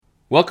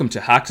Welcome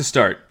to Hack to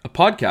Start, a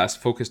podcast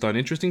focused on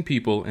interesting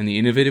people and the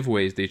innovative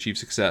ways they achieve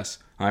success.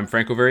 I'm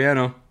Franco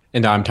Veriano.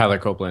 And I'm Tyler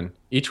Copeland.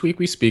 Each week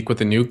we speak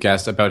with a new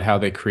guest about how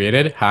they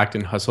created, hacked,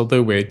 and hustled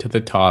their way to the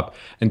top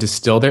and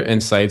distill their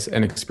insights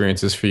and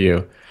experiences for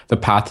you. The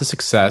path to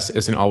success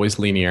isn't always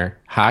linear.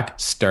 Hack,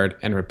 start,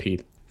 and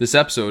repeat. This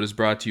episode is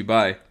brought to you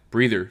by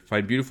Breather.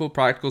 Find beautiful,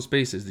 practical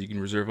spaces that you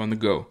can reserve on the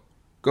go.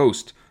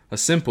 Ghost, a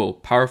simple,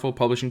 powerful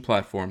publishing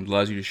platform that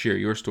allows you to share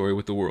your story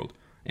with the world.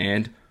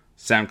 And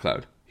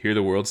SoundCloud. Hear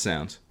the world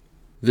sounds.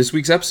 This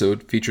week's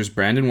episode features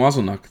Brandon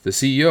Wazelnuk, the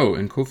CEO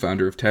and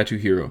co-founder of Tattoo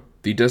Hero,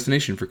 the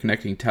destination for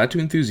connecting tattoo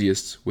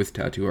enthusiasts with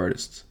tattoo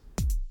artists.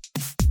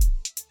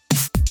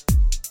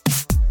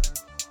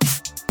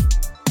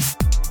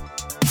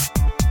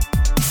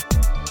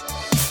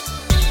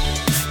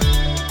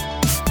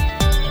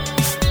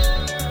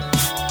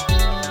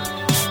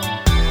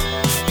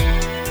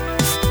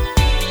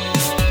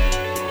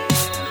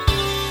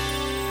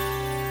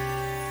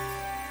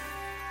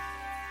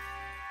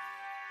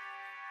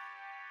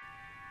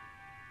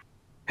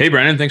 Hey,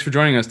 Brandon, thanks for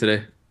joining us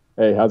today.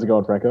 Hey, how's it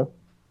going, Franco?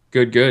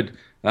 Good.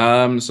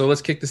 So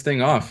let's kick this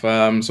thing off.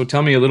 So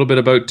tell me a little bit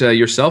about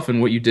yourself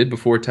and what you did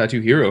before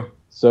Tattoo Hero.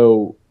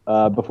 So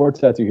before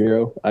Tattoo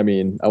Hero, I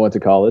went to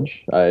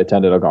college. I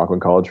attended Algonquin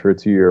College for a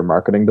 2-year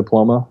marketing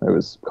diploma. It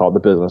was called the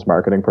Business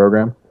Marketing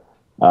Program.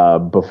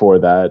 Before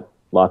that,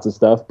 lots of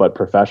stuff. But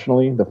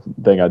professionally, the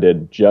thing I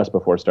did just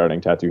before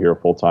starting Tattoo Hero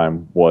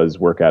full-time was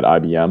work at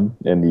IBM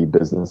in the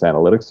business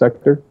analytics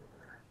sector.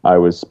 I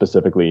was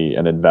specifically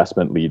an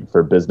investment lead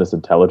for business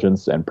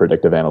intelligence and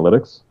predictive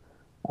analytics,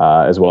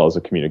 as well as a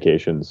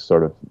communications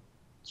sort of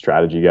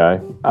strategy guy.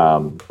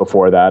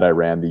 Before that, I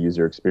ran the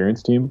user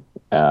experience team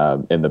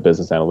in the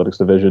business analytics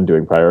division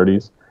doing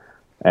priorities.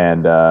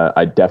 And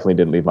I definitely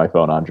didn't leave my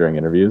phone on during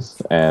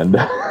interviews. And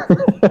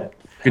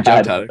good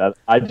job, Tyler.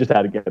 I just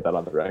had to get that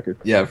on the record.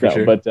 Yeah, for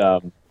sure.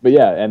 But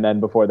yeah, and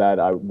then before that,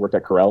 I worked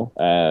at Corel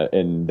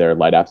in their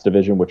Light Apps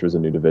division, which was a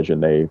new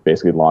division they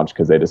basically launched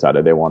because they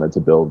decided they wanted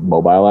to build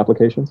mobile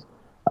applications,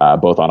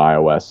 both on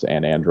iOS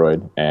and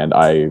Android. And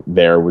I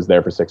was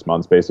there for 6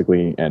 months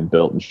basically and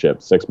built and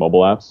shipped 6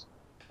 mobile apps.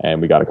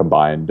 And we got a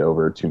combined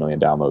over 2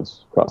 million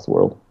downloads across the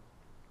world.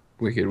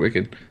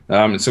 Wicked.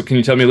 So can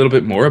you tell me a little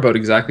bit more about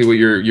exactly what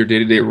your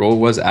day-to-day role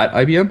was at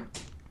IBM?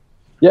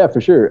 Yeah,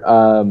 for sure.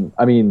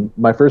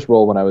 My first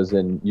role when I was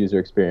in user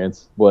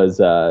experience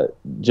was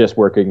just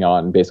working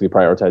on basically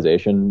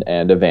prioritization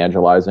and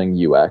evangelizing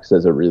UX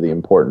as a really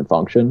important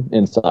function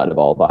inside of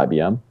all of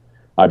IBM.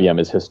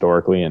 IBM is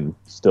historically and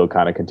still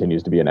kind of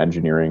continues to be an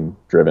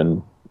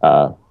engineering-driven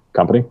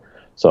company.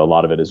 So a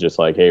lot of it is just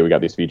like, hey, we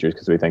got these features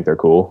because we think they're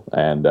cool.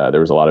 And there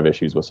was a lot of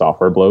issues with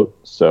software bloat.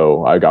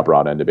 So I got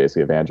brought in to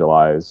basically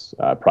evangelize,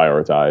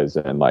 prioritize,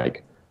 and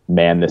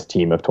man this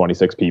team of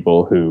 26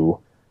 people who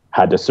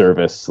had to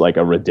service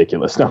a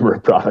ridiculous number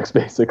of products,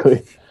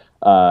 basically.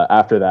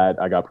 After that,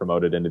 I got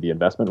promoted into the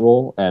investment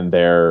role, and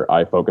there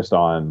I focused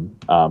on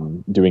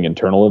doing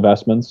internal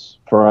investments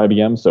for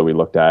IBM. So we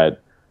looked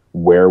at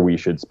where we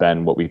should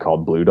spend what we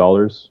called blue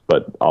dollars,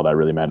 but all that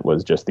really meant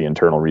was just the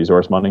internal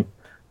resource money,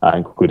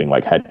 including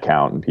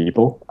headcount and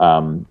people,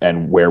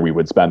 and where we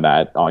would spend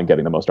that on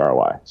getting the most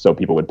ROI. So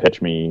people would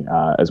pitch me,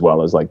 as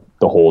well as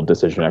the whole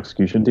decision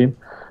execution team.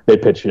 They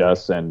pitch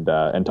us and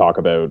talk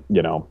about,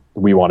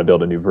 we want to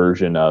build a new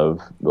version of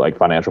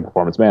financial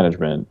performance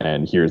management,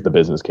 and here's the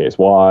business case.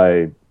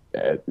 Why?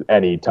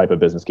 Any type of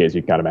business case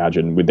you can kind of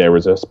imagine. There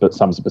was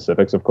some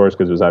specifics, of course,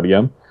 because it was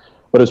IBM,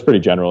 but it was pretty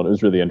general and it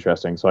was really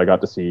interesting. So I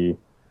got to see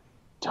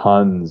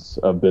tons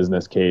of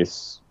business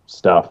case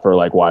stuff for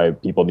why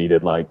people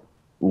needed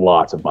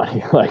lots of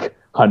money,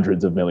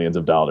 hundreds of millions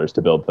of dollars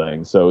to build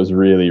things. So it was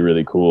really,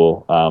 really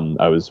cool.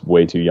 I was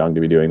way too young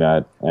to be doing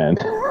that, and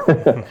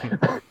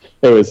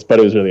It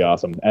was really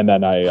awesome. And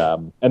then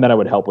I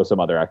would help with some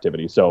other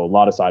activities. So a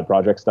lot of side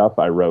project stuff.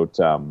 I wrote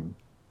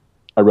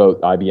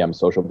IBM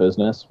Social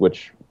Business,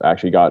 which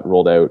actually got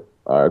rolled out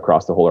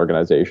across the whole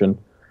organization,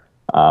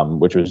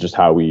 which was just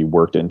how we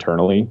worked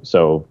internally.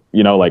 So,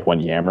 when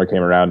Yammer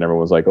came around, everyone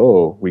was like,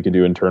 oh, we can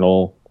do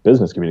internal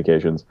business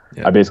communications.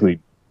 Yeah. I basically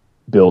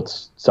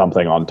built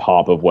something on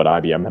top of what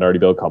IBM had already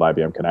built called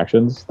IBM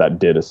Connections that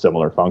did a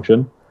similar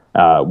function.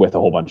 With a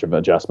whole bunch of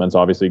adjustments,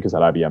 obviously, because that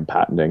IBM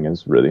patenting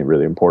is really,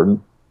 really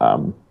important.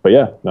 But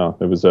yeah, no,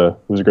 it was a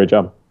great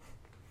job.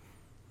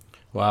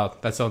 Wow,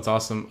 that sounds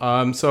awesome.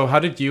 So how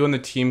did you and the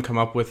team come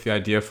up with the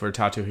idea for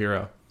Tattoo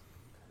Hero?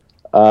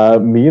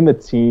 Me and the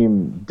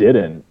team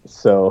didn't.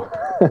 So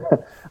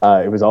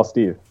it was all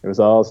Steve. It was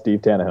all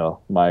Steve Tannehill,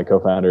 my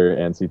co-founder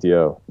and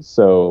CTO.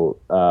 So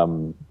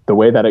the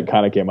way that it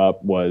kind of came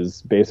up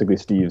was basically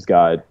Steve's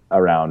got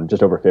around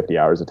just over 50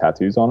 hours of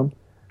tattoos on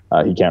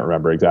him. He can't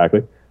remember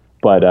exactly.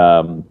 But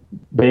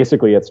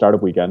basically at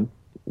Startup Weekend,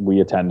 we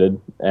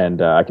attended,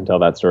 and I can tell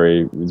that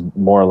story. It was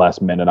more or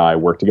less Min and I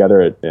worked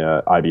together at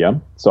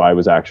IBM. So I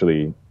was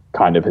actually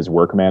kind of his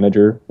work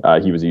manager.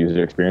 He was a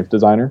user experience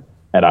designer,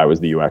 and I was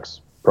the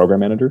UX program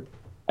manager.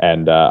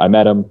 And I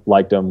met him,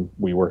 liked him.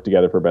 We worked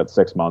together for about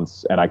 6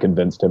 months, and I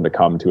convinced him to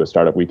come to a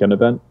Startup Weekend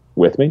event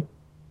with me.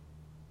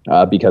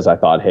 because I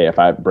thought, hey, if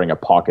I bring a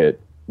pocket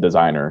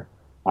designer,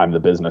 I'm the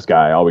business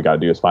guy. All we got to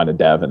do is find a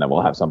dev, and then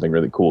we'll have something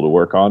really cool to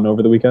work on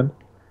over the weekend.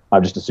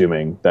 I'm just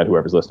assuming that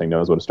whoever's listening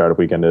knows what a startup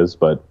weekend is,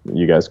 but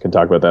you guys can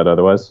talk about that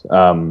otherwise.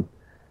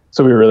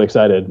 So we were really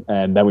excited,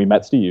 and then we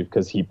met Steve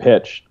because he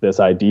pitched this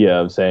idea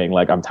of saying,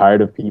 like, I'm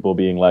tired of people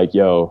being like,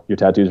 yo, your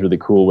tattoo is really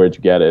cool, where'd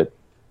you get it?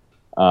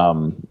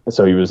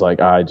 So he was like,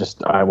 I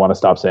want to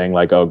stop saying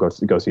like, oh,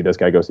 go see this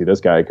guy,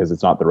 because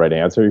it's not the right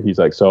answer. He's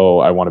like, so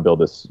I want to build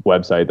this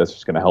website that's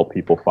just going to help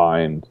people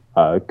find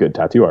good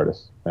tattoo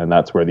artists, and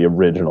that's where the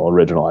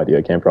original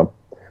idea came from.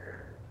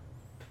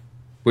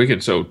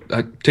 Wicked. So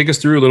take us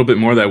through a little bit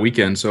more of that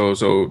weekend.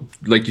 So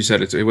like you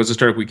said, it was a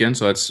startup weekend.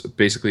 So that's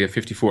basically a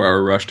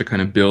 54-hour rush to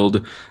kind of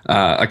build,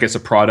 I guess, a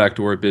product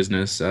or a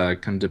business.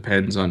 Kind of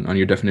depends on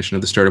your definition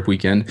of the startup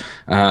weekend.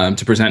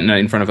 To present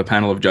in front of a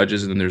panel of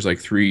judges, and then there's like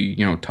 3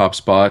 top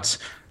spots.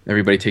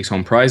 Everybody takes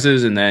home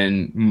prizes, and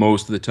then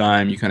most of the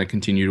time you kind of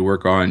continue to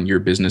work on your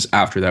business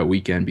after that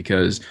weekend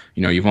because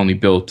you've only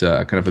built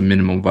kind of a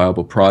minimum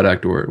viable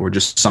product or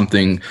just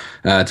something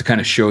to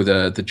kind of show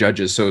the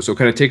judges. So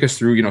kind of take us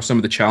through some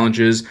of the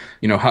challenges.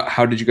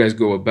 How did you guys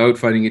go about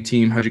finding a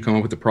team? How did you come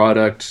up with the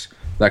product?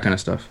 That kind of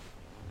stuff.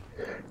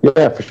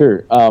 Yeah, for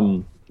sure.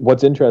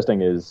 What's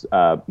interesting is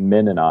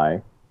Min and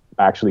I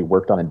actually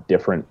worked on a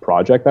different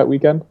project that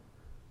weekend.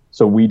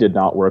 So we did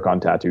not work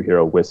on Tattoo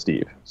Hero with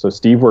Steve. So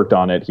Steve worked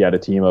on it. He had a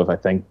team of, I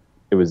think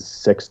it was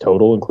 6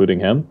 total, including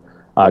him,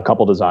 a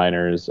couple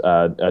designers,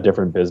 a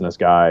different business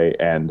guy,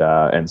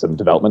 and some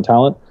development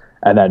talent.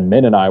 And then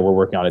Min and I were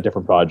working on a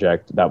different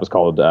project that was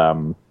called, I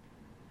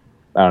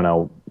don't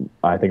know,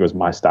 I think it was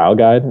My Style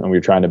Guide. And we were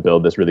trying to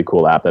build this really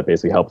cool app that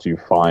basically helps you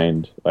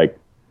find like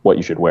what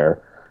you should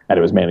wear. And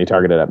it was mainly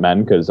targeted at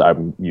men because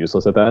I'm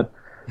useless at that.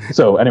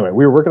 So anyway,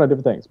 we were working on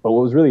different things. But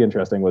what was really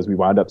interesting was we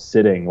wound up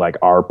sitting, like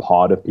our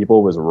pod of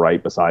people was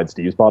right beside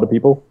Steve's pod of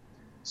people.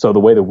 So the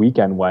way the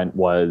weekend went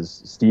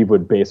was Steve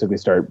would basically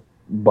start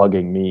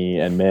bugging me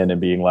and Min and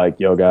being like,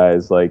 yo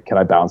guys, like, can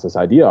I bounce this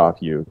idea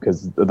off you?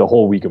 Because the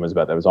whole weekend was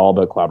about that. It was all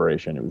about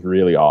collaboration. It was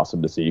really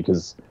awesome to see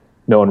because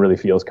no one really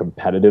feels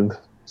competitive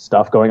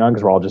stuff going on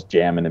because we're all just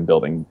jamming and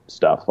building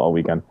stuff all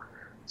weekend.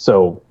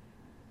 So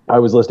I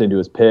was listening to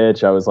his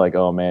pitch. I was like,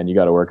 oh man, you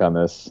got to work on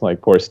this.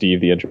 Like poor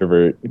Steve, the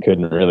introvert,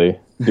 couldn't really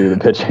do the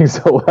pitching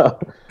so well.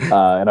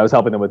 And I was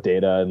helping them with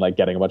data and like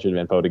getting a bunch of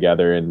info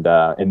together. And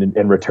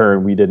in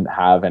return, we didn't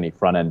have any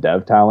front end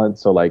dev talent.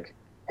 So like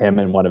him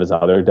and one of his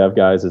other dev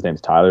guys, his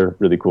name's Tyler,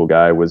 really cool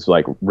guy, was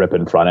like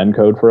ripping front end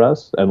code for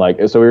us. And like,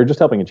 so we were just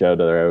helping each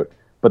other out.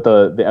 But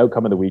the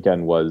outcome of the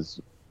weekend was,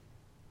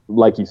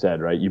 like you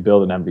said, right? You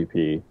build an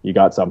MVP. You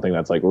got something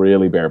that's like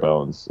really bare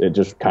bones. It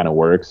just kind of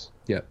works.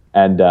 Yeah.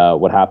 And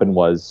what happened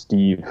was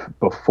Steve,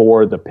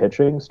 before the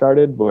pitching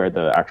started, where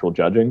the actual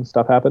judging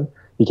stuff happened,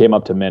 he came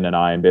up to Min and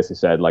I and basically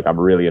said, like, I'm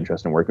really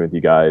interested in working with you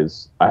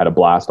guys. I had a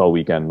blast all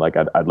weekend. Like,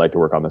 I'd like to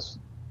work on this,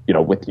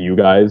 with you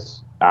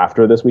guys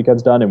after this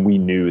weekend's done. And we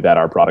knew that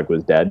our product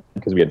was dead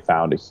because we had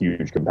found a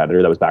huge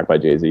competitor that was backed by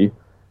Jay-Z.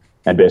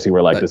 And basically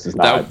we're like, this is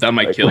not... That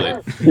might kill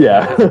it.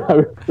 Yeah.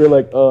 We're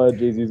like, oh,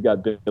 Jay-Z's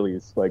got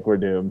billies. Like, we're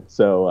doomed.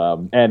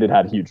 So, and it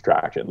had huge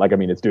traction. Like, I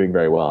mean, it's doing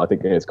very well. I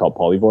think it's called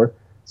Polyvore.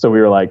 So we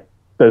were like,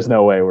 there's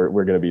no way we're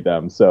going to beat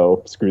them.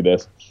 So screw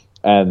this.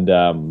 And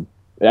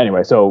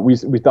anyway, so we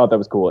thought that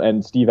was cool.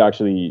 And Steve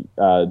actually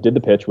did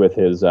the pitch with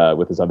his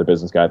other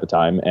business guy at the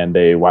time, and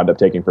they wound up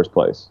taking first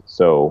place.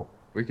 So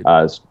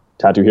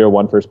Tattoo Hero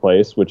won first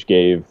place, which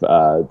gave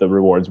the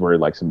rewards were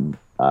like some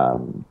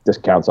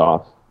discounts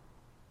off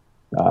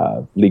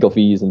legal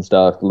fees and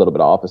stuff, a little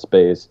bit of office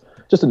space,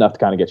 just enough to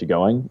kind of get you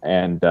going.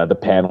 And the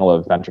panel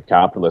of venture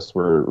capitalists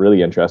were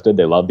really interested.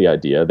 They loved the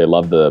idea. They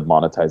loved the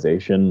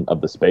monetization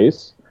of the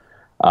space.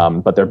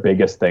 But their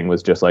biggest thing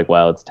was just like,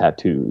 well, it's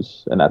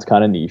tattoos, and that's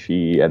kind of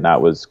nichey, and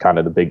that was kind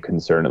of the big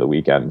concern of the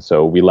weekend.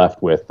 So we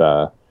left with,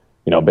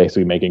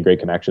 basically making great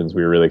connections.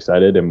 We were really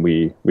excited, and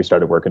we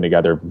started working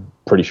together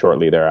pretty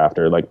shortly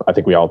thereafter. Like, I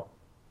think we all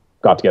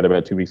got together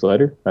about 2 weeks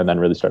later, and then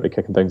really started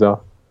kicking things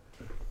off.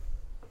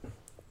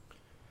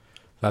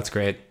 That's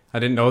great. I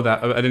didn't know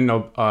that. I didn't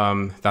know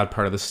that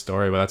part of the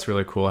story, but that's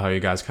really cool how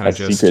you guys kind of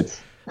just...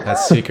 Secrets.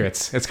 That's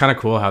secrets. It's kind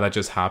of cool how that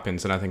just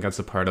happens. And I think that's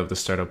a part of the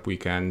startup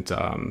weekend,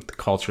 the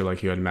culture,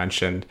 like you had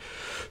mentioned.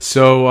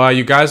 So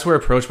you guys were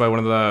approached by one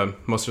of the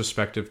most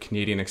respected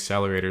Canadian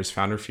accelerators,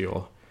 Founder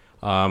Fuel.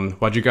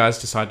 Why'd you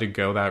guys decide to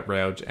go that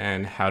route,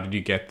 and how did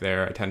you get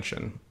their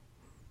attention?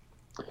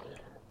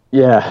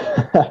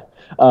 Yeah.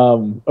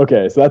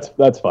 Okay, so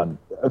that's fun.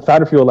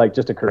 Founder Fuel, like,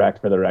 just to correct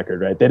for the record,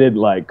 right? They didn't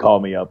like call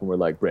me up and were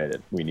like,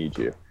 Brandon, we need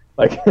you.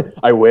 Like,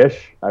 I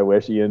wish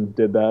Ian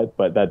did that,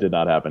 but that did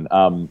not happen.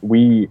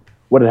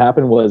 What had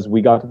happened was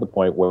we got to the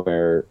point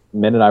where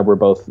Min and I were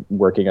both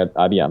working at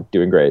IBM,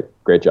 doing great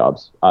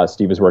jobs.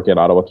 Steve was working at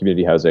Ottawa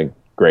Community Housing,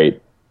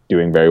 great,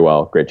 doing very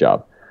well, great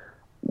job.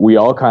 We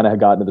all kind of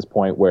had gotten to this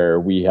point where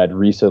we had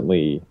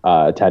recently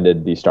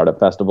attended the Startup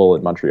Festival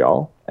in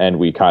Montreal, and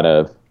we kind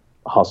of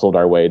hustled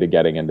our way to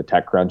getting into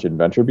TechCrunch and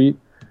VentureBeat.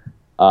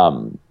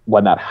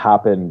 when that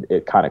happened,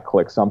 it kind of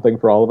clicked something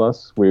for all of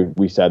us.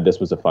 We said this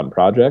was a fun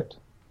project.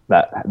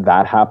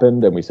 That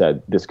happened, and we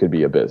said this could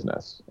be a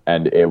business.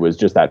 And it was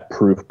just that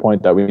proof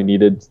point that we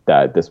needed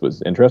that this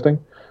was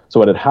interesting. So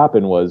what had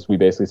happened was we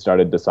basically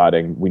started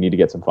deciding we need to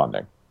get some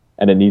funding.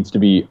 And it needs to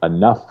be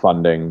enough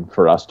funding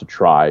for us to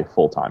try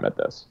full-time at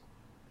this.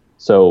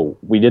 So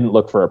we didn't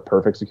look for a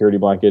perfect security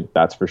blanket,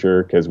 that's for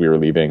sure, because we were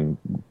leaving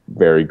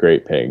very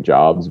great paying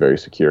jobs, very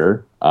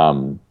secure,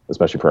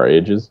 especially for our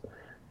ages.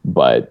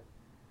 But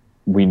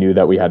we knew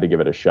that we had to give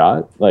it a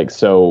shot. Like,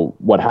 so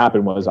what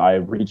happened was I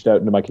reached out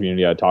into my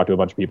community. I talked to a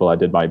bunch of people. I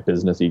did my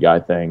businessy guy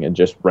thing and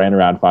just ran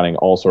around finding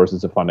all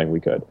sources of funding we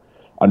could.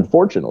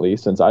 Unfortunately,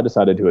 since I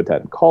decided to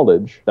attend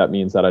college, that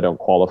means that I don't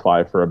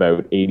qualify for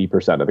about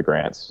 80% of the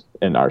grants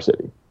in our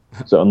city.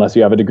 So unless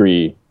you have a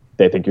degree,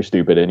 they think you're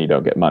stupid and you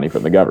don't get money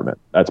from the government.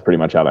 That's pretty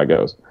much how that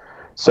goes.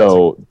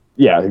 So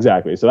yeah,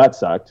 exactly. So that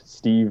sucked.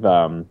 Steve,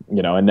 and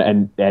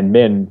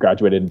Min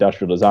graduated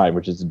industrial design,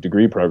 which is a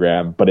degree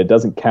program, but it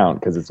doesn't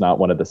count because it's not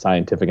one of the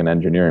scientific and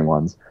engineering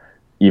ones,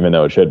 even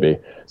though it should be.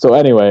 So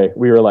anyway,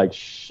 we were like,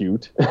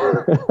 shoot.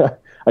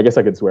 I guess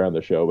I could swear on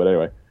the show, but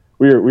anyway,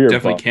 we were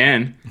definitely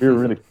can. We were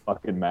really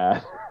fucking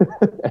mad,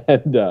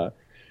 and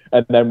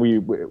then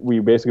we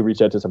basically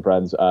reached out to some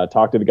friends,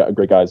 talked to the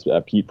great guys,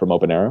 Pete from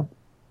Open Arrow.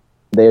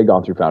 They had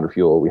gone through Founder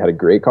Fuel. We had a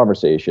great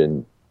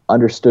conversation,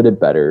 understood it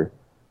better.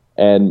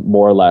 And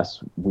more or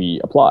less,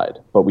 we applied,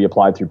 but we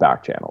applied through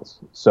back channels.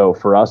 So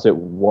for us, it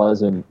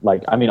wasn't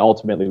like, I mean,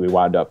 ultimately, we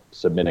wound up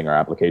submitting our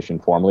application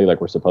formally like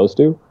we're supposed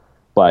to.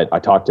 But I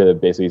talked to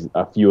basically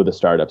a few of the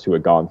startups who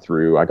had gone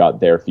through. I got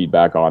their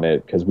feedback on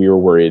it because we were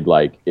worried,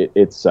 like,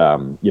 it's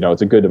a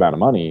good amount of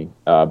money,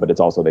 but it's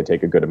also they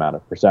take a good amount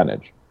of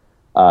percentage.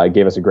 It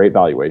gave us a great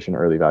valuation,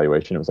 early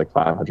valuation. It was like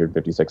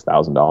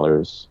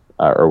 $556,000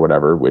 or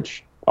whatever,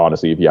 which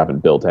honestly, if you haven't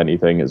built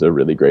anything, is a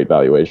really great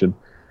valuation.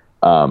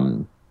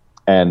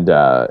 And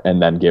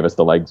then gave us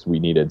the legs we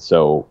needed.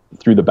 So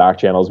through the back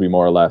channels, we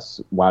more or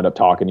less wound up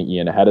talking to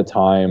Ian ahead of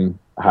time,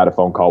 had a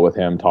phone call with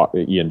him, talked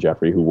to Ian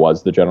Jeffrey, who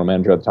was the general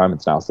manager at the time.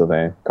 It's now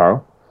Sylvain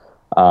Carl.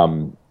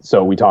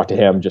 So we talked to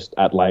him just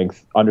at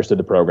length, understood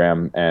the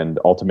program, and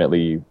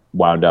ultimately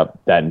wound up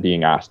then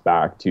being asked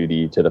back to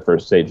the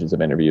first stages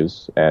of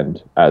interviews.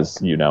 And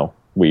as you know,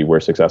 we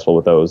were successful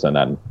with those and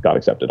then got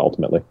accepted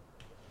ultimately.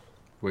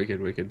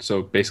 Wicked.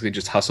 So basically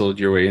just hustled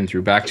your way in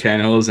through back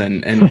channels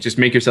and just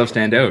make yourself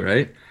stand out,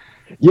 right?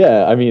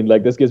 Yeah, I mean,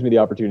 like, this gives me the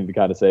opportunity to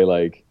kind of say,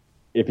 like,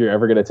 if you're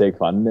ever going to take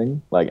funding,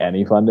 like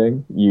any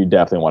funding, you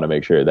definitely want to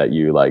make sure that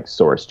you, like,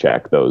 source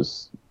check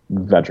those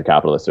venture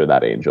capitalists or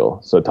that angel.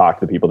 So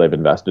talk to the people they've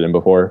invested in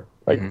before,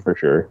 like, for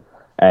sure.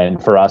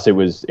 And for us, it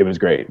was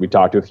great. We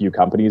talked to a few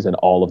companies and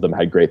all of them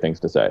had great things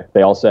to say.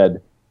 They all said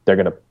they're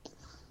going to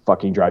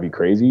fucking drive you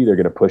crazy. They're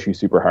going to push you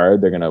super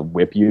hard. They're going to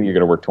whip you. You're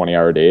going to work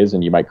 20-hour days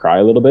and you might cry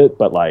a little bit,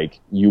 but like,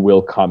 you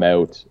will come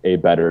out a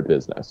better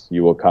business.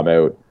 You will come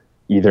out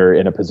either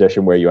in a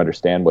position where you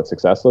understand what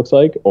success looks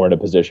like or in a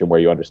position where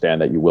you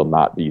understand that you will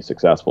not be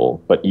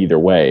successful. But either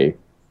way,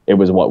 it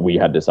was what we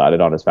had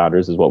decided on as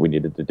founders is what we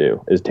needed to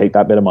do, is take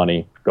that bit of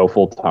money, go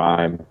full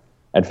time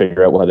and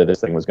figure out whether this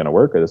thing was going to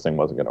work or this thing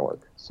wasn't going to work.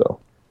 So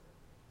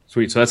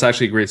sweet. So that's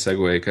actually a great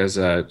segue because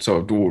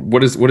so what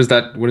does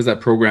that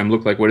program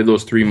look like? What did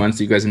those 3 months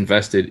that you guys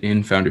invested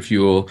in Founder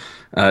Fuel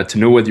to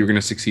know whether you're going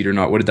to succeed or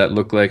not? What did that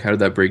look like? How did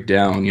that break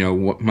down? You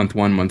know, month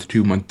 1, month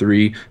 2, month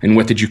 3, and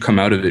what did you come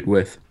out of it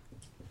with?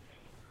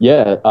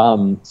 Yeah.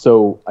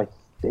 So I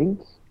think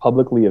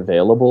publicly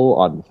available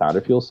on the Founder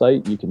Fuel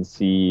site, you can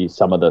see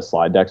some of the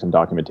slide decks and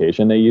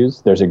documentation they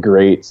use. There's a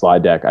great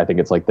slide deck. I think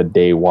it's like the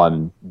day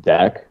one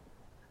deck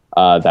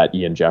that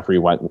Ian Jeffrey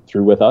went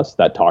through with us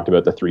that talked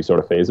about the 3 sort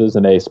of phases,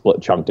 and they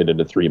chunked it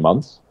into 3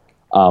 months.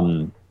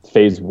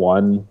 Phase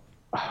 1,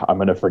 I'm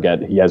going to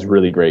forget. He has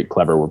really great,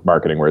 clever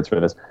marketing words for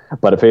this.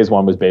 But phase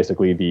 1 was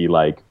basically the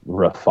like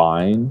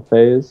refine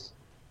phase.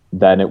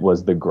 Then it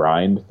was the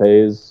grind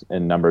phase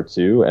in number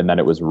 2, and then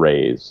it was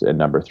raise in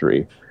number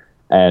 3.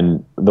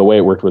 And the way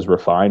it worked was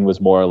refine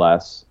was more or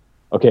less,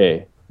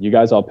 okay, you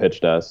guys all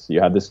pitched us. You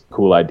had this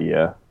cool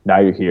idea. Now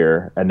you're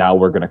here, and now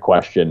we're going to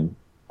question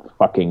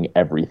fucking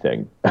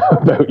everything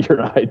about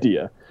your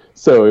idea.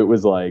 So it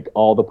was like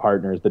all the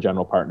partners, the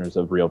general partners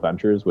of Real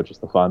Ventures, which is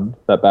the fund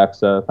that backs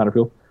Founder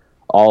Fuel,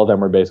 all of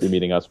them were basically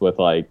meeting us with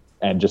like,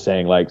 and just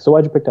saying like, so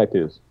why'd you pick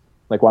tattoos?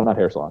 Like, why not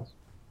hair salons?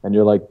 And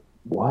you're like,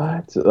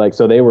 what? Like,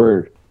 so they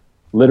were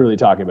literally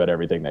talking about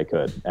everything they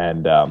could.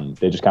 And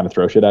they just kind of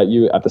throw shit at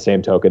you. At the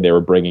same token, they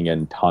were bringing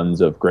in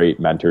tons of great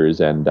mentors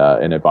and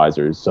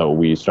advisors. So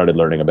we started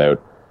learning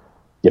about,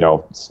 you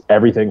know,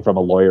 everything from a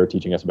lawyer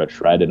teaching us about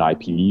shred and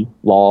IP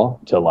law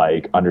to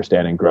like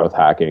understanding growth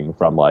hacking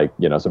from like,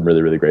 you know, some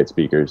really, really great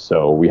speakers.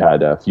 So we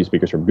had a few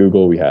speakers from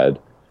Google. We had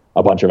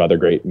a bunch of other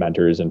great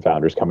mentors and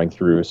founders coming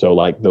through. So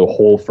like the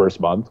whole first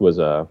month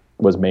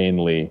was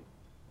mainly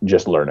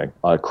just learning,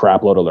 a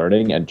crap load of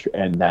learning and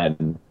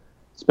then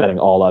spending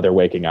all other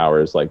waking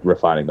hours like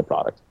refining the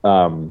product.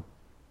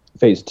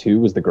 Phase 2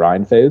 was the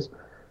grind phase.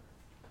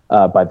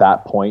 by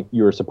that point,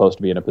 you were supposed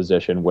to be in a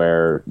position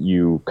where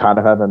you kind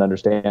of have an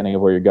understanding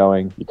of where you're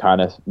going.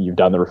 You've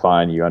done the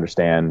refine. You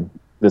understand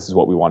this is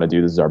what we want to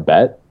do. This is our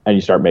bet. And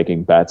you start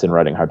making bets and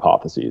writing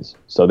hypotheses.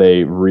 So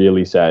they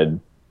really said,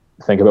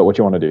 think about what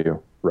you want to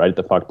do, write it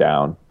the fuck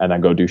down, and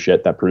then go do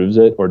shit that proves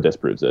it or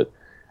disproves it.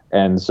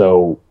 And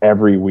so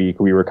every week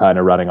we were kind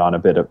of running on a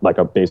bit of like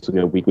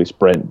basically a weekly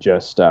sprint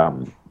just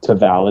to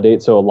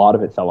validate. So a lot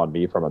of it fell on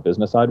me from a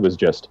business side, was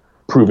just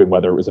proving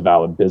whether it was a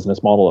valid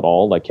business model at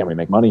all. Like, can we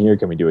make money here?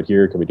 Can we do it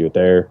here? Can we do it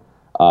there?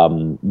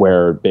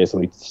 Where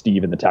basically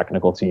Steve and the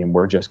technical team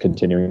were just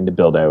continuing to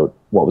build out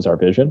what was our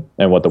vision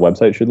and what the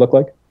website should look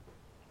like.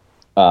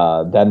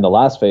 Then the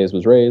last phase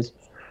was raise.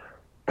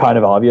 Kind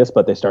of obvious,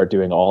 but they start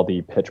doing all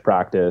the pitch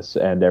practice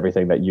and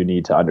everything that you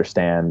need to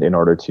understand in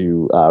order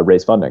to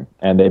raise funding.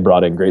 And they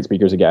brought in great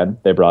speakers again.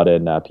 They brought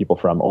in people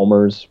from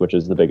OMERS, which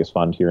is the biggest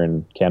fund here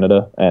in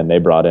Canada. And they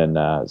brought in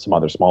some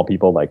other small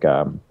people like,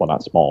 well,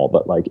 not small,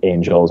 but like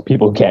angels,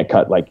 people who can't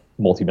cut like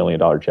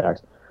multi-million-dollar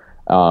checks.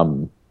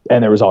 And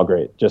it was all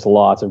great. Just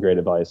lots of great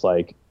advice.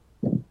 Like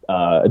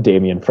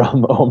Damien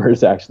from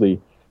OMERS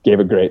actually gave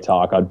a great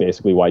talk on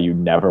basically why you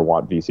never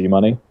want VC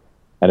money.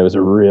 And it was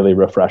a really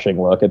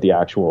refreshing look at the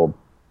actual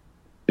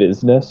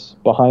business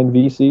behind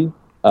VC,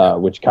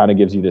 which kind of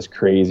gives you this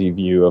crazy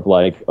view of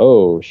like,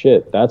 oh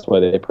shit, that's why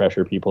they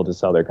pressure people to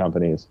sell their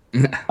companies.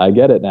 I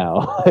get it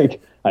now.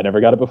 Like, I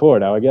never got it before.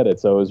 Now I get it.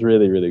 So it was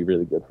really, really,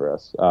 really good for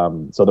us.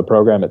 So the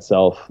program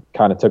itself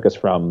kind of took us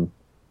from,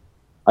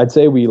 I'd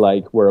say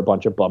we're a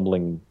bunch of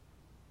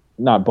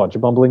not a bunch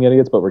of bumbling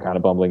idiots, but we're kind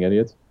of bumbling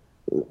idiots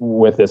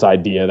with this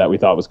idea that we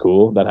thought was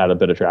cool, that had a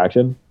bit of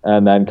traction.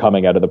 And then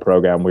coming out of the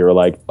program, we were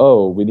like,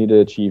 oh, we need to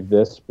achieve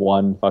this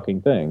one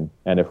fucking thing.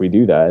 And if we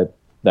do that,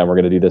 then we're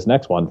going to do this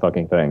next one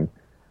fucking thing.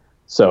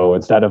 So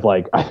instead of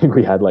like, I think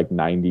we had like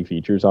 90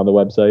 features on the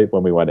website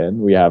when we went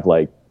in, we have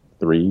like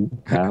 3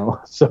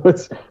 now. So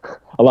it's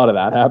a lot of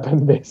that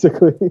happened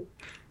basically.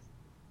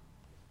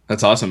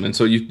 That's awesome. And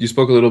so you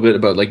spoke a little bit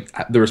about like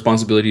the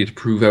responsibility to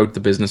prove out the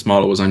business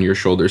model was on your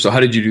shoulders. So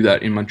how did you do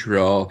that in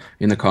Montreal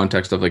in the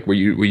context of like, were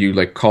you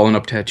like calling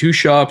up tattoo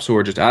shops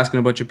or just asking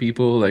a bunch of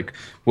people? Like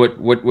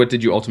what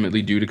did you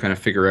ultimately do to kind of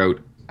figure out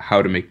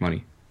how to make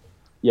money?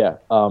 Yeah.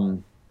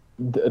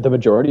 The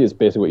majority is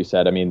basically what you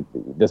said. I mean,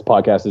 this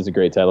podcast is a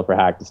great title for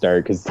Hack to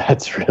Start because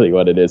that's really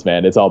what it is,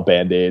 man. It's all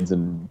Band-Aids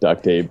and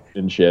duct tape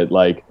and shit.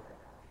 Like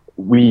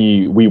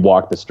we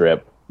walked the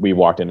strip. We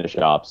walked into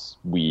shops.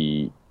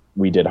 We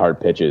did hard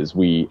pitches.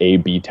 We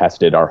A/B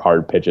tested our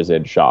hard pitches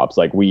in shops.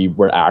 Like we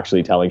were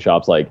actually telling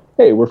shops like,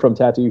 hey, we're from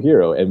Tattoo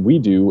Hero and we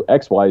do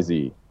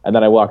XYZ. And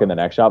then I walk in the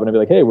next shop and I'd be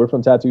like, hey, we're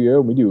from Tattoo Hero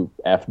and we do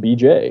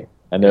FBJ.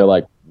 And they're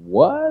like,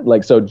 what?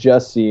 Like, so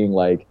just seeing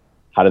like,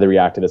 how do they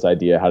react to this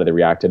idea? How do they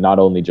react to not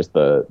only just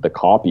the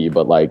copy,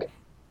 but like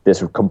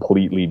this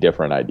completely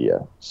different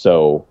idea?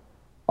 So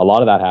a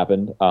lot of that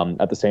happened.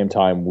 At the same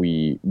time,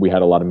 we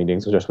had a lot of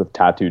meetings just with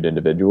tattooed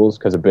individuals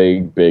because a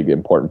big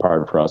important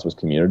part for us was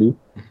community,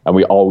 and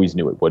we always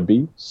knew it would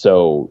be.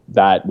 So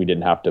that we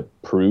didn't have to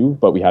prove,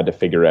 but we had to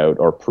figure out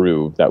or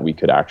prove that we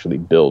could actually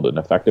build an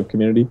effective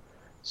community.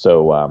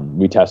 So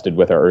we tested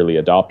with our early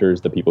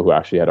adopters, the people who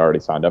actually had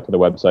already signed up for the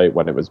website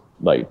when it was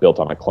like built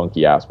on a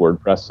clunky ass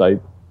WordPress site.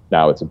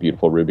 Now it's a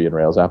beautiful Ruby and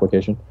Rails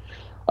application.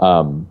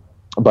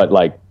 But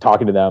like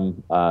talking to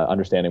them,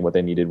 understanding what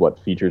they needed, what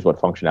features, what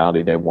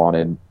functionality they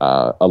wanted.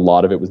 A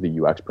lot of it was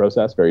the UX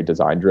process, very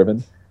design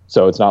driven.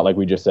 So it's not like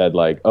we just said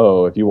like,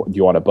 oh, do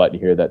you want a button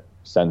here that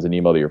sends an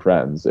email to your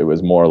friends? It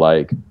was more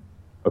like,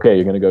 okay,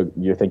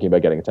 you're thinking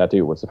about getting a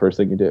tattoo. What's the first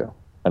thing you do?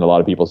 And a lot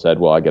of people said,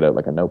 well, I get out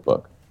like a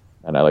notebook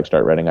and I like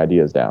start writing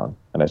ideas down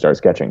and I start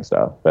sketching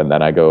stuff. And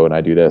then I go and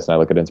I do this and I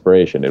look at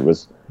inspiration.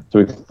 So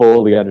we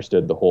fully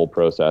understood the whole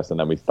process. And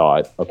then we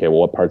thought, okay,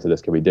 well, what parts of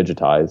this can we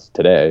digitize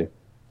today?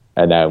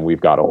 And then we've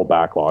got a whole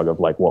backlog of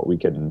like what we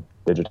can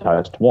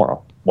digitize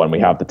tomorrow when we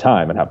have the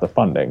time and have the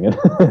funding and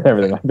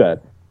everything like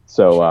that.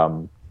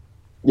 So,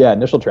 yeah,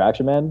 initial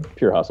traction, man,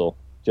 pure hustle,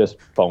 just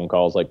phone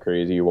calls like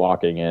crazy,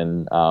 walking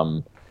in,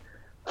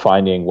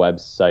 finding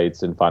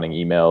websites and finding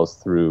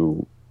emails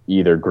through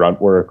either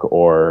grunt work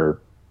or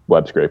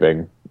web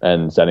scraping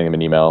and sending them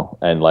an email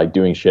and like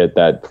doing shit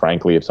that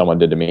frankly, if someone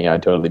did to me,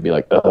 I'd totally be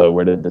like, oh,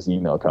 where did this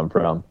email come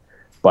from?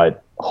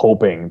 But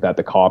hoping that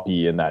the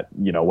copy and that,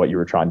 you know, what you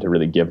were trying to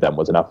really give them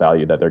was enough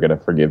value that they're going to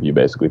forgive you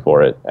basically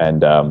for it.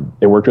 And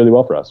it worked really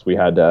well for us. We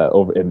had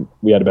about a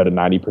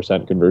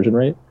 90% conversion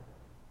rate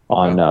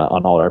on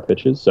all our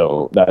pitches.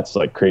 So that's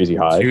like crazy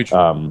high. Huge.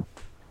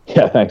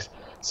 Yeah, thanks.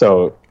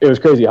 So it was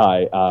crazy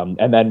high.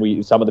 And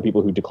then some of the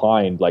people who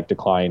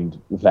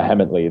declined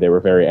vehemently. They were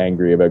very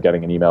angry about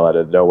getting an email out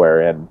of nowhere.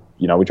 And,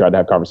 you know, we tried to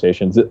have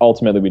conversations.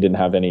 Ultimately, we didn't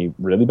have any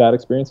really bad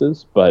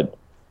experiences, but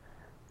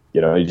you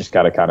know, you just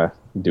got to kind of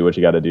do what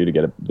you got to do to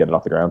get it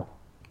off the ground.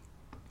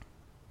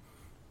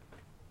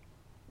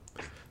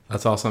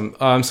 That's awesome.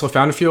 So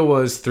Founder Fuel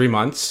was 3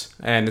 months,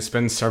 and it's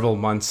been several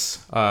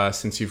months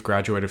since you've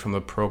graduated from the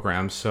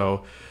program.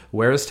 So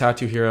where is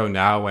Tattoo Hero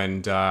now,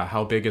 and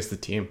how big is the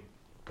team?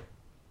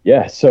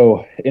 Yeah,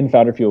 so in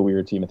Founder Fuel, we were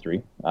a team of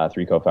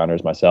three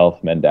co-founders,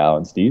 myself, Mendel,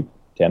 and Steve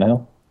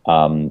Tannehill.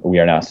 We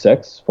are now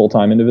six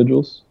full-time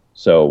individuals.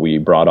 So we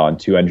brought on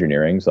two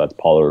engineering, so that's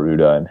Paulo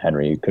Aruda and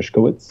Henry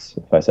Kushkowitz,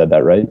 if I said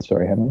that right.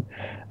 Sorry, Henry.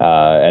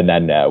 And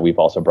then we've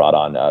also brought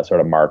on sort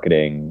of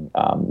marketing,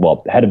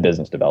 head of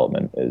business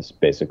development is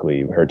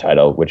basically her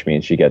title, which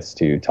means she gets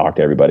to talk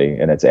to everybody,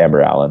 and it's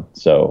Amber Allen.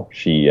 So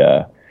she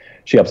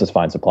helps us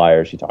find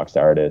suppliers, she talks to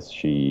artists,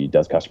 she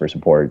does customer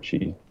support,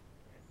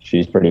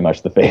 she's pretty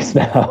much the face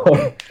now,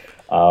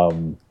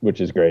 which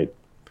is great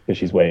because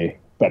she's way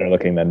better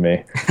looking than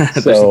me.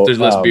 So there's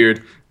less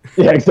beard.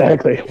 Yeah,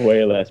 exactly.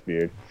 Way less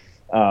beard.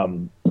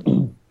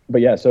 But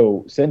yeah,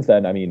 so since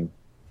then, I mean,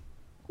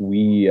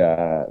 we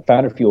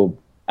Founder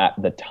Fuel at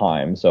the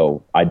time,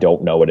 so I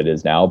don't know what it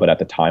is now, but at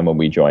the time when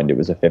we joined, it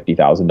was a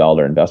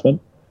 $50,000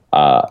 investment.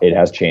 It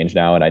has changed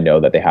now, and I know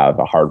that they have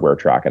a hardware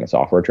track and a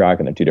software track,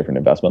 and they're two different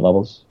investment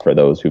levels for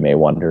those who may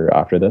wonder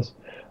after this.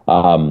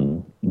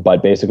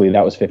 But basically,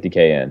 that was 50K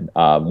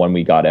in. When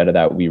we got out of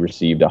that, we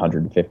received a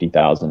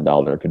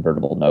 $150,000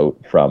 convertible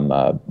note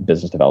from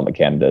Business Development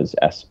Canada's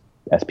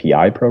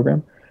SPI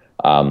program.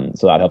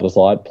 So that helped us a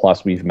lot.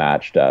 Plus, we've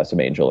matched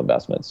some angel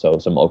investments. So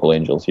some local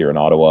angels here in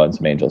Ottawa and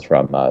some angels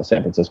from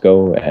San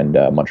Francisco and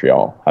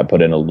Montreal have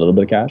put in a little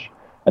bit of cash.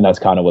 And that's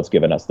kind of what's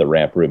given us the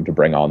ramp room to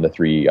bring on the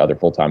three other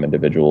full-time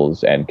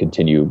individuals and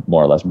continue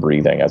more or less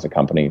breathing as a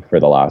company for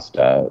the last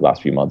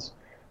few months.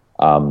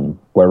 Where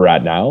we're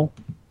at now,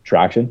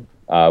 traction.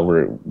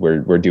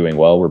 We're doing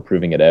well. We're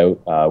proving it out.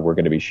 We're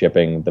going to be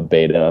shipping the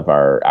beta of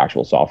our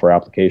actual software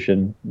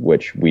application,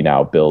 which we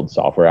now build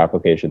software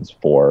applications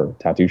for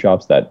tattoo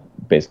shops that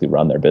basically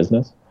run their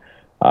business.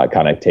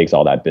 Kind of takes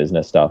all that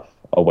business stuff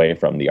away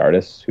from the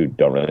artists who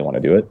don't really want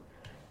to do it.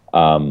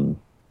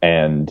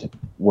 And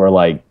we're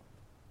like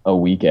a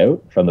week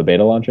out from the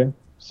beta launching,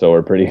 so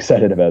we're pretty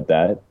excited about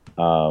that.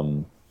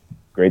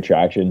 Great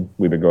traction.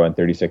 We've been growing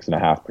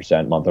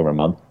 36.5% month over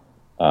month.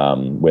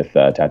 With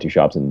tattoo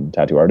shops and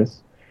tattoo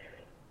artists.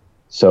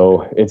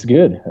 So it's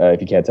good.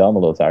 If you can't tell, I'm a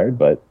little tired,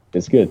 but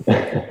it's good.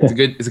 It's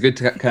a good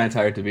kind of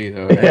tired to be,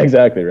 though. Right?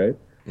 Exactly, right?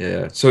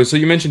 Yeah. So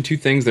you mentioned two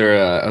things there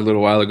a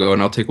little while ago,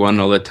 and I'll take one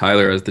and I'll let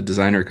Tyler, as the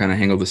designer, kind of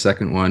handle the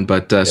second one.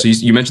 But so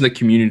you mentioned that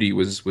community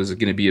was going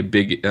to be a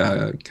big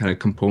kind of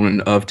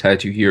component of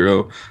Tattoo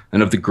Hero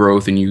and of the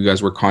growth, and you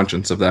guys were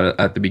conscious of that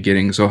at the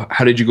beginning. So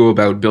how did you go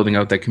about building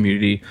out that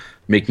community,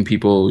 making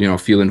people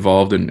feel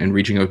involved and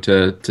reaching out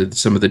to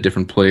some of the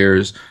different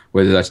players,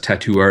 whether that's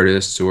tattoo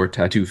artists or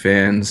tattoo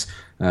fans?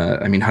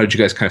 I mean, how did you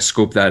guys kind of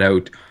scope that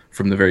out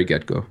from the very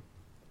get-go?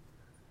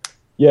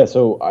 Yeah,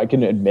 so I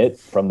can admit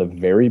from the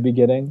very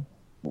beginning,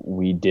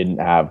 we didn't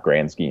have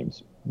grand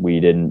schemes. We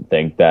didn't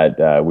think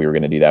that we were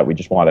going to do that. We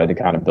just wanted to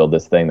kind of build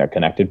this thing that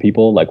connected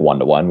people like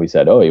one-to-one. We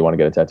said, oh, you want to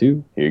get a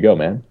tattoo? Here you go,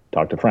 man.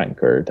 Talk to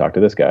Frank or talk to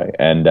this guy.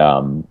 And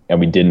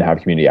we didn't have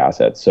community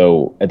assets.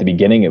 So at the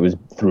beginning, it was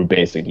through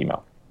basic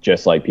email.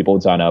 Just like people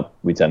would sign up,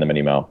 we'd send them an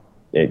email.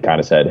 It kind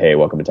of said, hey,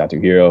 welcome to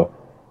Tattoo Hero.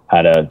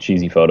 Had a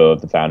cheesy photo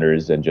of the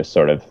founders and just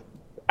sort of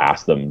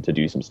ask them to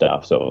do some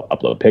stuff. So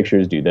upload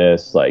pictures, do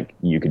this, like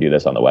you could do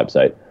this on the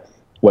website.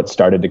 What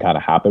started to kind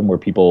of happen where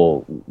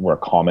people were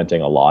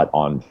commenting a lot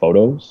on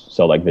photos,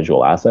 so like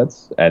visual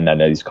assets, and then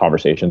these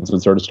conversations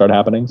would sort of start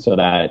happening. So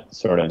that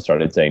sort of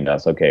started saying to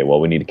us, okay,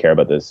 well, we need to care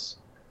about this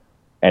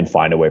and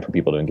find a way for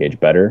people to engage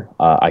better.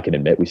 I can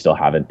admit we still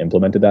haven't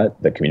implemented that.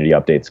 The community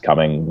update's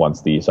coming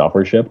once the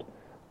software is shipped.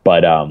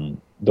 But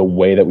the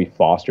way that we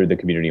fostered the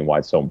community and why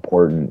it's so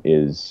important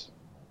is,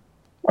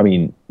 I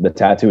mean, the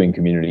tattooing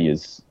community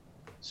is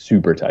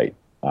super tight,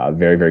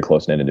 very, very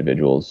close-knit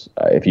individuals.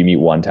 If you meet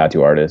one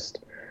tattoo artist,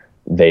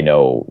 they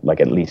know like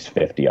at least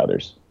 50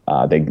 others.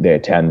 They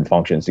attend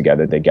functions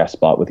together. They guest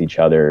spot with each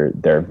other.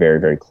 They're very,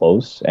 very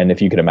close. And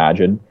if you can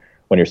imagine,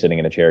 when you're sitting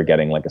in a chair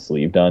getting like a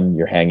sleeve done,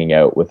 you're hanging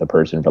out with a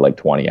person for like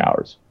 20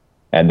 hours.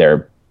 And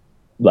they're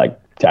like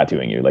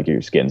tattooing you, like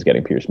your skin's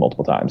getting pierced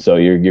multiple times. So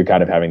you're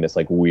kind of having this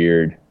like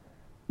weird,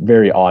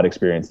 very odd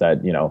experience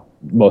that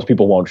most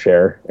people won't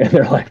share in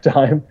their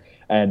lifetime,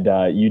 and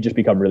you just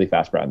become really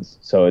fast friends.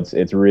 So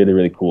it's really,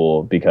 really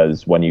cool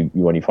because when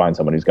you find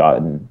someone who's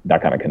gotten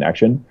that kind of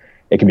connection,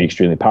 it can be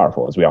extremely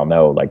powerful. As we all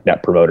know, like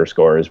Net Promoter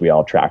Scores, we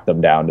all track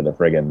them down to the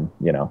friggin'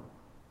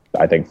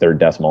 I think third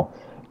decimal.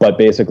 But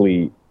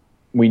basically,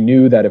 we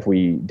knew that if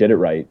we did it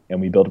right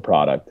and we built a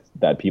product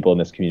that people in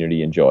this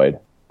community enjoyed,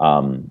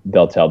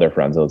 they'll tell their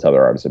friends, they'll tell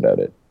their artists about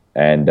it.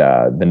 And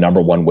the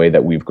number one way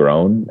that we've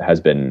grown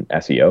has been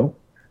SEO.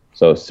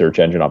 So search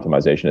engine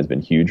optimization has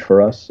been huge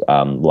for us.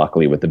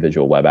 Luckily, with the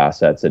visual web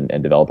assets and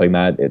developing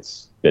that,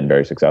 it's been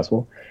very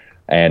successful.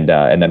 And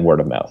then word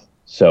of mouth.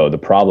 So the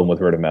problem with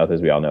word of mouth,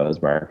 as we all know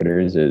as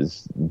marketers,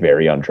 is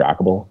very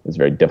untrackable. It's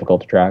very difficult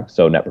to track.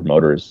 So Net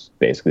Promoter is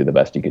basically the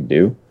best you could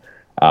do.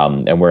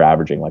 And we're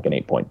averaging like an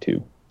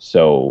 8.2.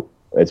 So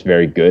it's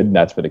very good. And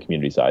that's for the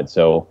community side.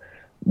 So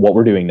what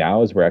we're doing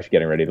now is we're actually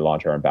getting ready to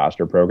launch our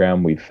ambassador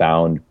program. We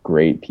found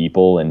great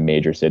people in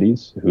major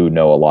cities who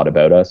know a lot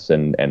about us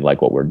and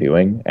like what we're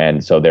doing.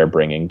 And so they're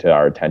bringing to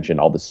our attention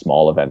all the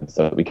small events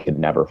that we could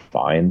never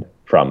find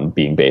from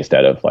being based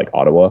out of like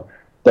Ottawa.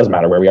 Doesn't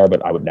matter where we are,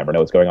 but I would never know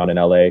what's going on in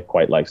LA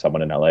quite like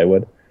someone in LA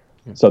would.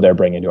 So they're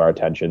bringing to our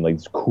attention like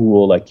these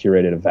cool, like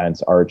curated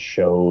events, art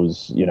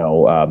shows,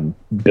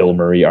 Bill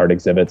Murray art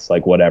exhibits,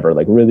 like whatever,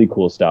 like really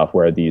cool stuff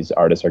where these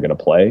artists are going to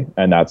play.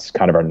 And that's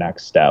kind of our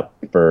next step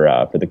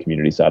for the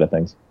community side of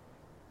things.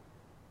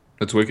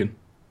 That's wicked.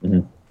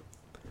 Mm-hmm.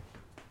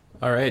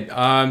 All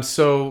right.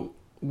 So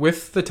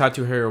with the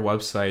Tattoo Hero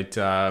website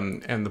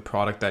and the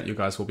product that you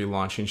guys will be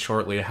launching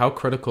shortly, how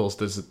critical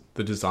is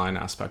the design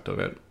aspect of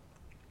it?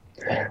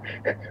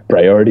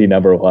 Priority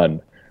number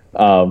one.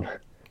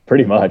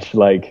 Pretty much,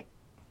 like,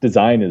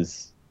 design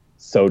is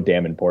so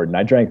damn important.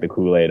 I drank the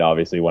Kool-Aid,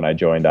 obviously, when I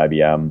joined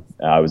IBM.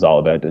 I was all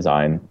about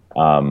design.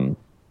 Anyway,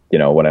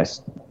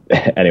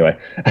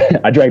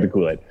 I drank the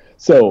Kool-Aid.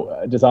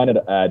 So design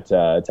at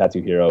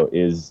Tattoo Hero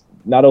is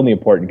not only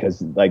important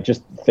because, like,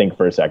 just think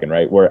for a second,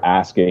 right? We're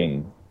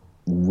asking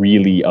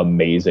really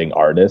amazing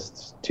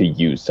artists to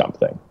use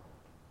something.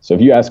 So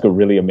if you ask a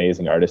really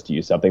amazing artist to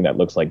use something that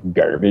looks like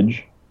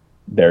garbage,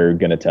 they're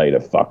going to tell you to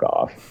fuck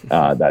off.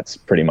 That's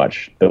pretty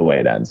much the way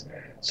it ends.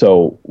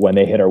 So when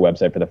they hit our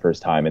website for the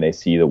first time and they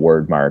see the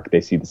word mark,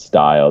 they see the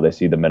style, they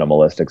see the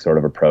minimalistic sort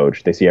of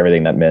approach, they see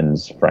everything that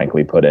Min's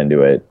frankly put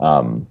into it,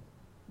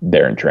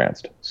 they're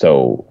entranced.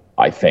 So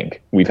I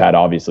think we've had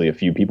obviously a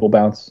few people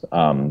bounce,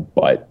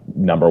 but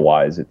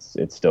number-wise,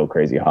 it's still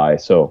crazy high.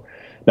 So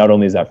not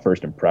only is that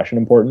first impression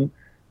important,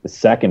 the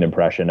second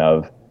impression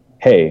of,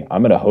 hey,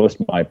 I'm going to host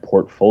my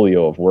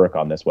portfolio of work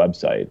on this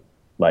website.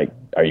 Like,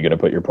 are you going to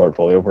put your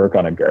portfolio of work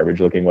on a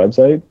garbage looking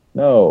website?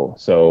 No.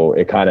 So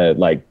it kind of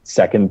like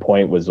second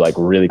point was like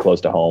really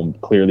close to home,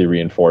 clearly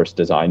reinforced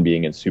design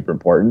being super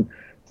important.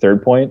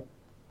 Third point,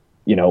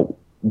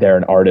 they're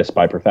an artist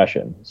by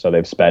profession. So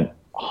they've spent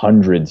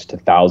hundreds to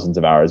thousands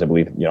of hours. I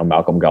believe,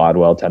 Malcolm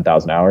Gladwell,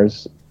 10,000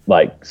 hours,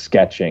 like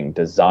sketching,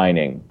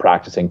 designing,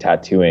 practicing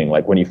tattooing.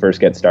 Like when you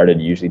first get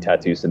started, you usually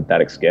tattoo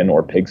synthetic skin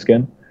or pig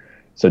skin.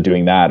 So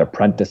doing that,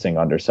 apprenticing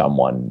under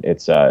someone,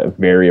 it's a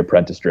very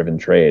apprentice-driven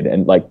trade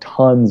and like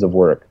tons of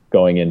work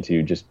going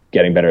into just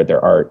getting better at their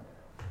art.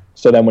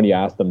 So then when you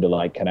ask them to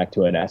like connect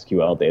to an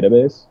SQL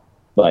database,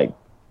 like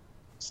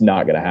it's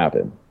not going to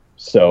happen.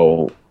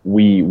 So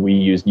we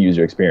used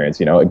user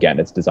experience, again,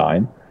 it's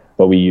design,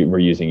 but we were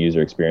using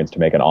user experience to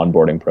make an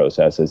onboarding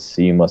process as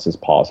seamless as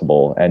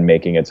possible and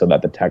making it so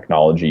that the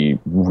technology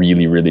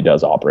really, really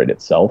does operate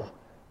itself.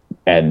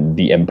 And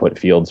the input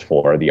fields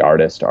for the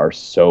artist are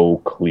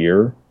so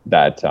clear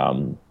that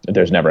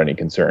there's never any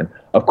concern.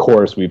 Of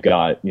course, we've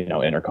got,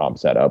 intercom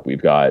set up.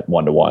 We've got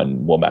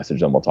one-to-one. We'll message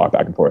them. We'll talk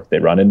back and forth if they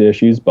run into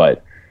issues.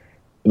 But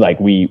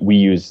like we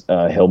use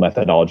Hill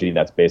methodology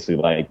that's basically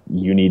like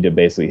you need to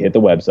basically hit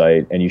the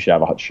website and you should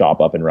have a shop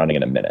up and running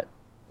in a minute.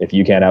 If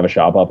you can't have a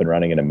shop up and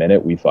running in a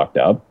minute, we fucked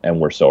up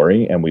and we're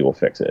sorry and we will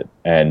fix it.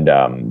 And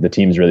the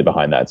team's really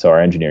behind that. So our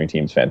engineering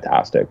team's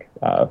fantastic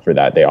for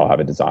that. They all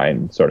have a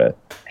design sort of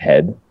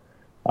head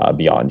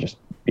beyond just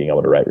being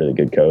able to write really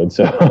good code.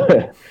 So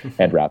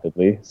and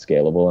rapidly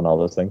scalable and all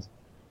those things.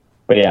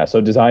 But yeah,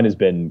 so design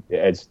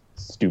it's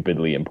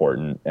stupidly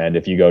important. And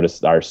if you go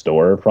to our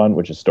store front,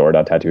 which is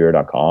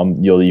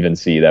store.tattoohero.com, you'll even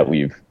see that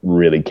we've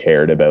really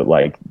cared about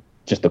like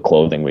just the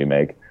clothing we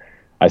make.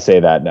 I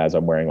say that as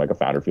I'm wearing like a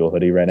Founder Fuel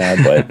hoodie right now,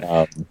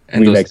 but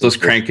and those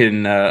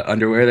Kraken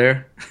underwear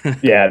there.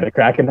 Yeah, the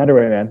Kraken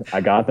underwear, man. I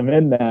got them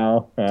in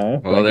now.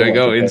 Well, there you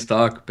go, in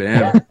stock.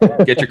 Bam!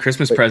 Get your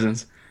Christmas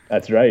presents.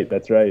 That's right.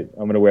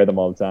 I'm gonna wear them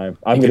all the time.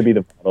 I'm gonna be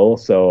the model,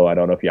 so I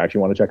don't know if you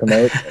actually want to check them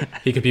out.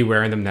 He could be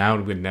wearing them now,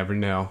 and we'd never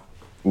know.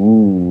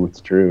 Ooh,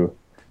 it's true.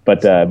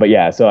 But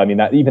yeah, so I mean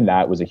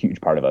that was a huge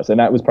part of us, and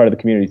that was part of the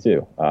community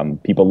too.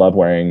 People love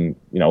wearing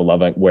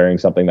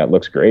something that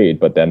looks great,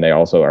 but then they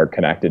also are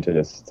connected to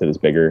this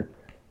bigger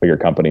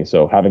company.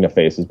 So having a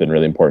face has been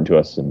really important to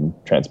us, and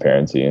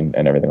transparency and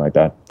everything like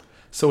that.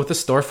 So with the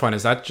storefront,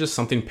 is that just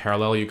something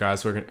parallel you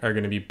guys are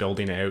going to be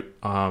building out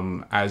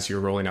as you're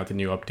rolling out the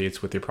new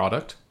updates with your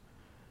product?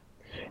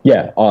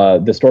 Yeah,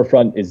 the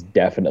storefront is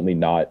definitely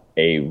not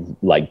a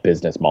like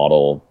business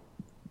model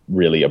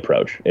really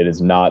approach. It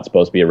is not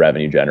supposed to be a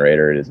revenue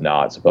generator. It is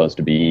not supposed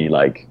to be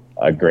like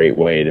a great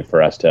way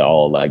for us to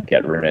all like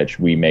get rich.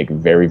 We make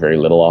very, very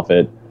little off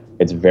it.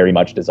 It's very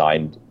much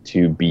designed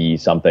to be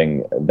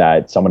something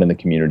that someone in the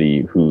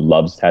community who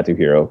loves Tattoo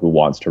Hero, who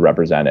wants to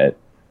represent it,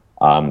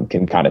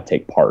 can kind of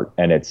take part.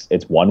 And it's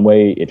one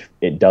way.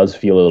 It does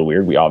feel a little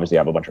weird. We obviously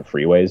have a bunch of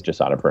free ways. Just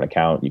sign up for an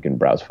account. You can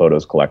browse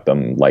photos, collect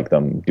them, like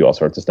them, do all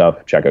sorts of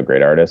stuff, check out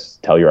great artists,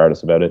 tell your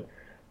artists about it.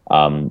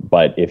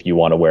 But if you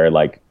want to wear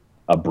like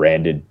a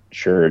branded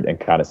shirt and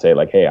kind of say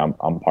like, hey, I'm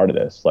part of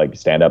this, like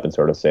stand up and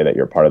sort of say that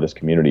you're part of this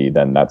community,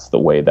 then that's the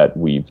way that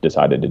we've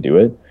decided to do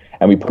it.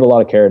 And we put a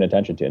lot of care and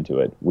attention into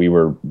it. We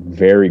were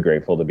very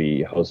grateful to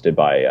be hosted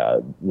by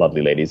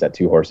lovely ladies at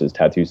Two Horses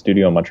Tattoo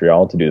Studio in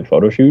Montreal to do the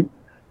photo shoot.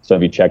 So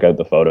if you check out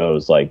the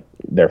photos, like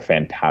they're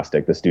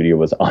fantastic. The studio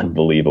was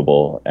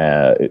unbelievable,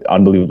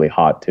 unbelievably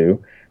hot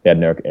too. They had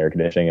no air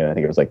conditioning, and I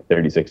think it was like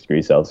 36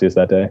 degrees Celsius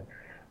that day.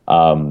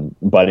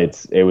 But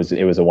it was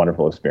a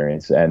wonderful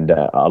experience, and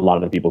a lot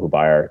of the people who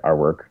buy our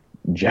work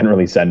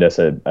generally send us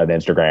an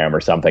Instagram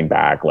or something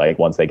back, like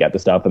once they get the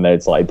stuff, and then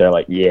it's like they're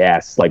like,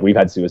 yes, like we've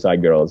had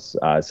Suicide Girls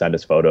send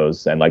us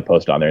photos and like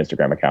post on their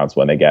Instagram accounts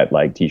when they get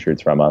like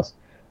T-shirts from us.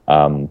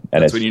 And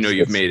that's when you know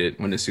you've made it,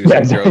 when the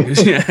Suicide Girl.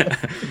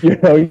 You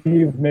know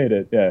you've made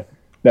it. Yeah.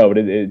 No, but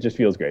it just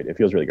feels great. It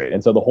feels really great.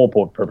 And so the whole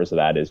purpose of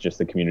that is just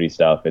the community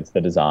stuff. It's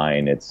the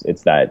design. It's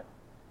that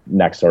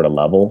next sort of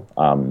level,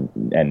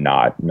 and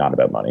not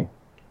about money.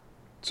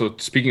 So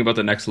speaking about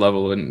the next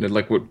level, and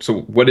like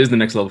what is the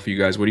next level for you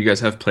guys? What do you guys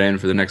have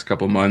planned for the next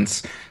couple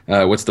months?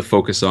 What's the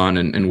focus on,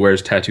 and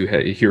where's Tattoo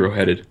Hero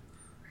headed?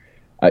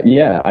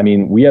 Yeah, I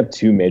mean, we have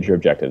two major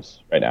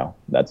objectives right now.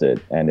 That's it,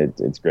 and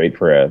it's great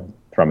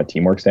from a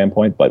teamwork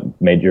standpoint. But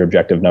major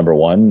objective number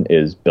one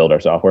is build our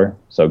software.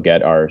 So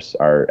get our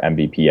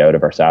MVP out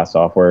of our SaaS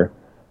software,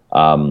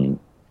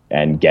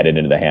 and get it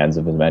into the hands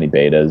of as many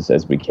betas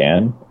as we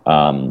can.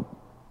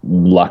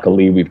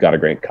 Luckily, we've got a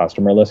great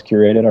customer list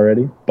curated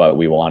already, but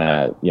we want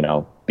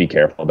to, be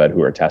careful about who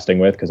we're testing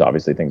with, because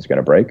obviously things are going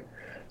to break.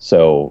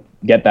 So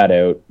get that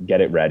out,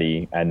 get it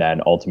ready, and then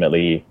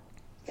ultimately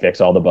fix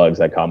all the bugs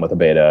that come with a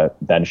beta,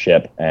 then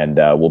ship, and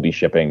we'll be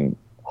shipping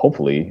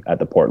hopefully at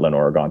the Portland,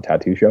 Oregon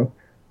Tattoo Show,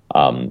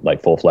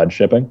 like full-fledged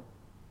shipping.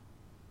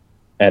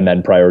 And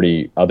then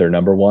priority other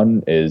number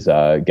one is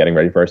getting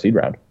ready for our seed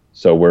round.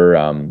 So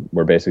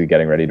we're basically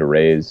getting ready to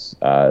raise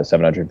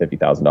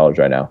 $750,000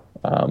 right now.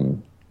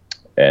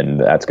 And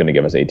that's going to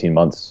give us 18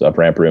 months of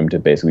ramp room to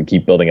basically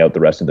keep building out the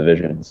rest of the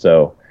vision.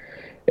 So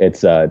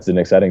it's an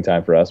exciting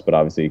time for us, but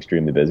obviously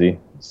extremely busy.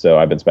 So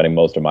I've been spending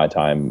most of my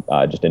time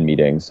just in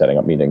meetings, setting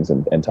up meetings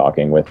and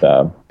talking with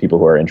people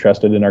who are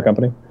interested in our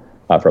company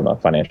from a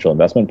financial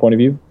investment point of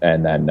view,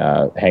 and then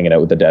hanging out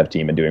with the dev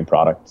team and doing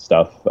product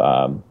stuff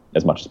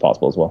as much as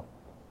possible as well.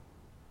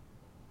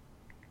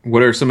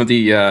 What are some of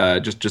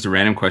the, just a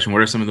random question,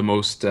 what are some of the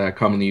most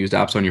commonly used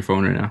apps on your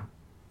phone right now?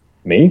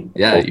 Me?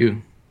 Yeah,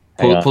 you.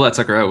 Pull that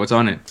sucker out. What's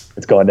on it?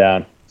 It's going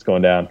down.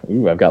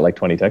 Ooh, I've got like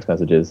 20 text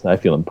messages. I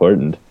feel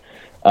important.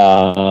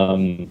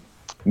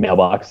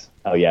 Mailbox.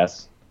 Hell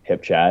yes.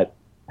 HipChat.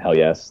 Hell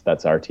yes.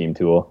 That's our team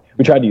tool.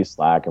 We tried to use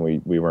Slack and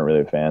we weren't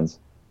really fans.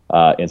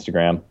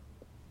 Instagram.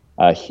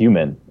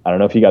 Human. I don't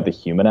know if you got the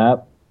Human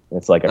app.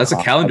 It's like that's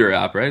a calendar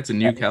app, right? It's a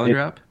new calendar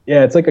app.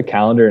 Yeah, it's like a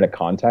calendar and a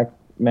contact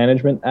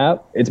management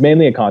app. It's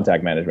mainly a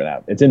contact management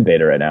app. It's in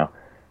beta right now.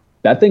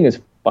 That thing is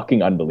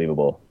fucking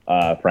unbelievable.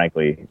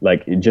 Frankly,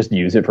 like just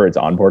use it for its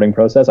onboarding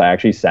process. I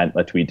actually sent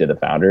a tweet to the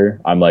founder.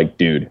 I'm like,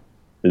 dude,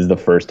 this is the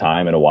first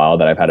time in a while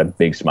that I've had a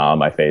big smile on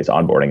my face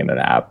onboarding in an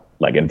app,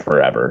 like in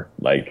forever.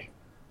 Like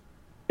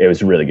it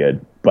was really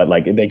good, but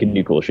like they can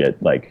do cool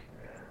shit. Like,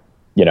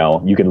 you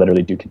can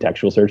literally do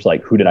contextual search,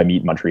 like who did I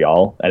meet in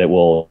Montreal? And it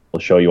will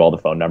show you all the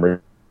phone numbers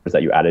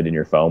that you added in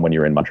your phone when you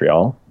were in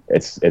Montreal.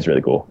 It's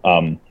really cool.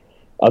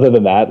 Other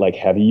than that, like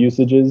heavy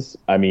usages,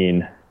 I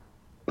mean,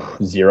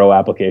 zero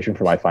application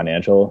for my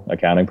financial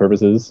accounting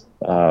purposes.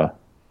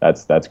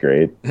 That's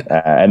great.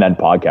 And then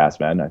podcasts,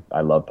 man.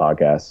 I love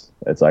podcasts.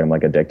 It's like I'm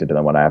like addicted to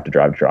them when I have to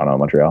drive to Toronto and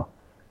Montreal.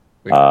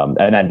 And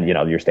then,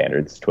 your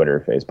standards,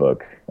 Twitter,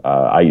 Facebook.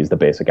 I use the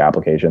basic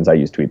applications. I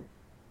use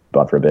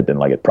Tweetbot for a bit, didn't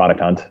like it. Product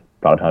Hunt.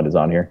 Product Hunt is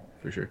on here.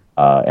 For sure.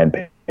 And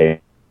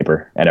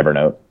Paper and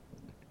Evernote.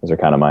 Those are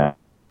kind of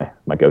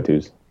my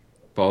go-tos.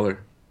 Baller.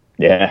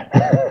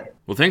 Yeah.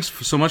 Well, thanks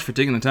so much for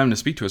taking the time to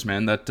speak to us,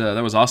 man. That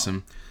was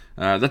awesome.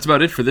 That's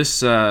about it for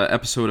this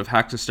episode of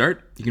Hack to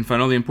Start. You can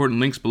find all the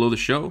important links below the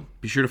show.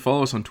 Be sure to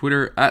follow us on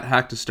Twitter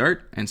 @Hack to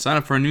Start and sign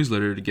up for our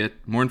newsletter to get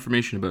more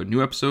information about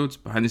new episodes,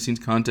 behind-the-scenes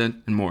content,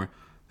 and more.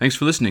 Thanks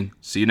for listening.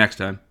 See you next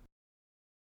time.